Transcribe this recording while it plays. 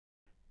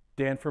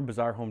Dan from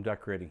Bazaar Home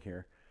Decorating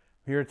here.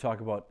 I'm here to talk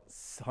about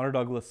Hunter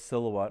Douglas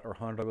Silhouette or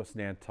Hunter Douglas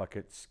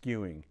Nantucket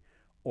Skewing,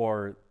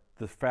 or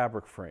the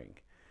fabric fraying.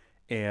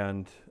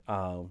 And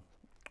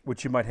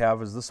what you might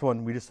have is this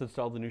one. We just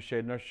installed the new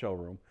shade in our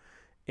showroom,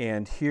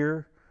 and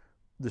here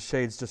the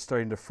shade's just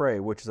starting to fray,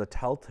 which is a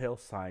telltale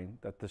sign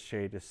that the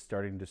shade is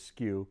starting to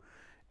skew.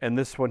 And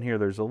this one here,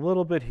 there's a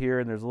little bit here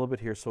and there's a little bit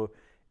here, so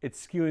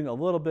it's skewing a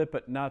little bit,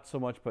 but not so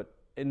much, but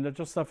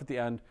just enough at the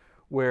end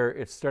where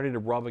it's starting to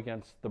rub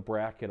against the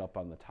bracket up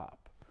on the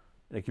top.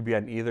 And it could be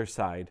on either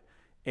side.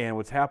 And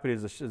what's happening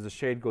is as the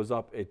shade goes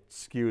up, it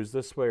skews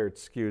this way or it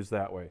skews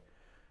that way.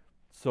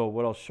 So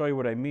what I'll show you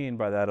what I mean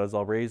by that is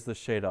I'll raise the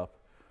shade up.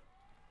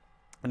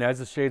 And as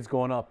the shade's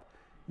going up,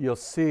 you'll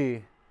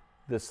see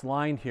this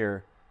line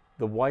here,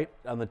 the white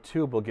on the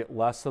tube will get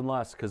less and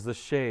less because this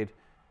shade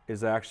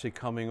is actually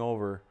coming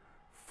over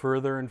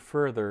further and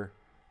further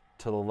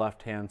to the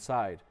left-hand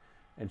side.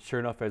 And sure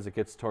enough, as it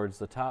gets towards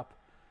the top,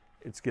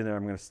 I'm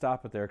going to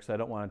stop it there because I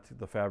don't want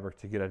the fabric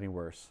to get any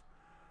worse.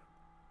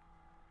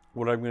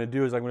 What I'm going to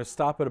do is I'm going to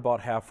stop it about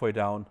halfway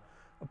down,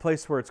 a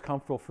place where it's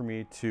comfortable for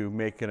me to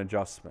make an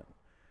adjustment.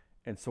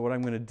 And so what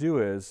I'm going to do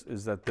is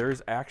that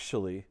there's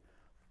actually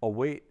a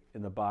weight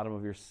in the bottom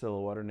of your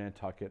Silhouette or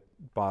Nantucket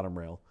bottom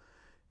rail.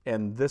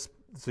 And this,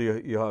 so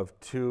you have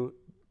two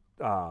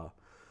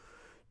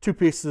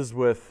pieces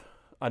with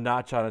a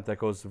notch on it that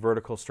goes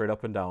vertical straight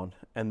up and down,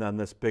 and then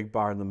this big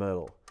bar in the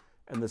middle.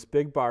 And this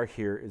big bar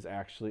here is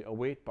actually a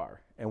weight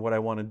bar. And what I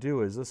want to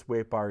do is this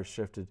weight bar is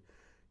shifted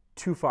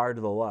too far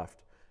to the left.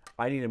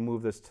 I need to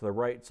move this to the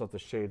right so that the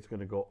shade's going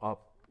to go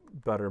up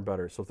better and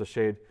better. So if the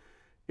shade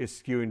is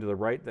skewing to the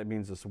right, that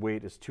means this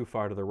weight is too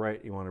far to the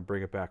right. You want to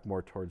bring it back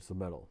more towards the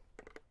middle.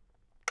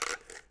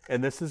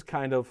 And this is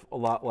kind of a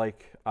lot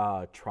like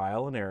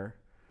trial and error,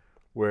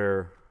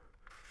 where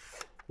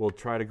we'll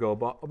try to go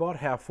about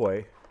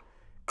halfway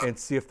and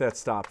see if that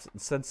stops.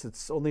 And since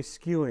it's only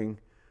skewing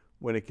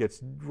when it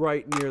gets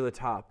right near the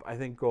top, I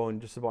think going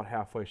just about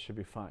halfway should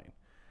be fine.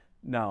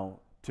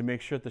 Now, to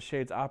make sure that the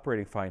shade's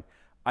operating fine,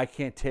 I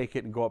can't take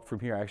it and go up from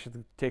here. I actually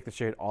have to take the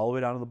shade all the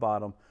way down to the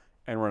bottom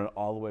and run it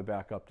all the way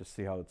back up to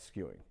see how it's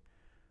skewing.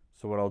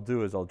 So what I'll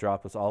do is I'll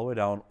drop this all the way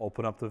down,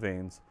 open up the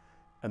veins,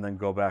 and then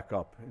go back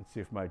up and see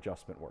if my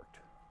adjustment worked.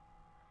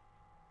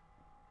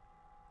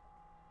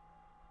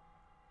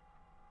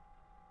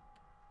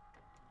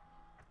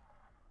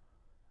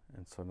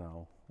 And so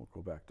now we'll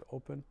go back to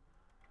open.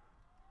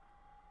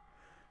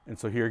 And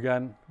so here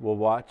again, we'll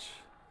watch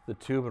the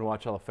tube and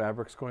watch how the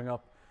fabric's going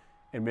up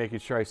and making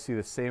sure I see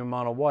the same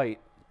amount of white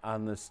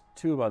on this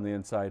tube on the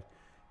inside.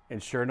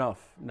 And sure enough,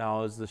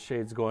 now as the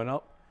shade's going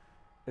up,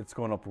 it's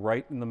going up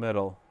right in the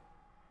middle.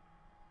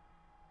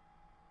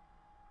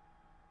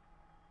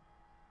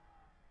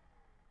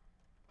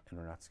 And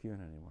we're not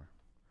skewing anymore.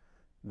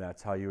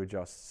 That's how you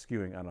adjust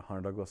skewing on a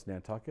Hunter Douglas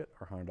Nantucket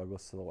or Hunter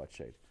Douglas Silhouette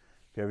shade.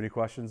 If you have any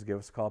questions, give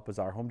us a call at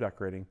Bazaar Home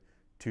Decorating,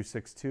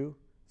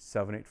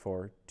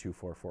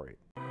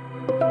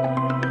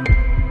 262-784-2448.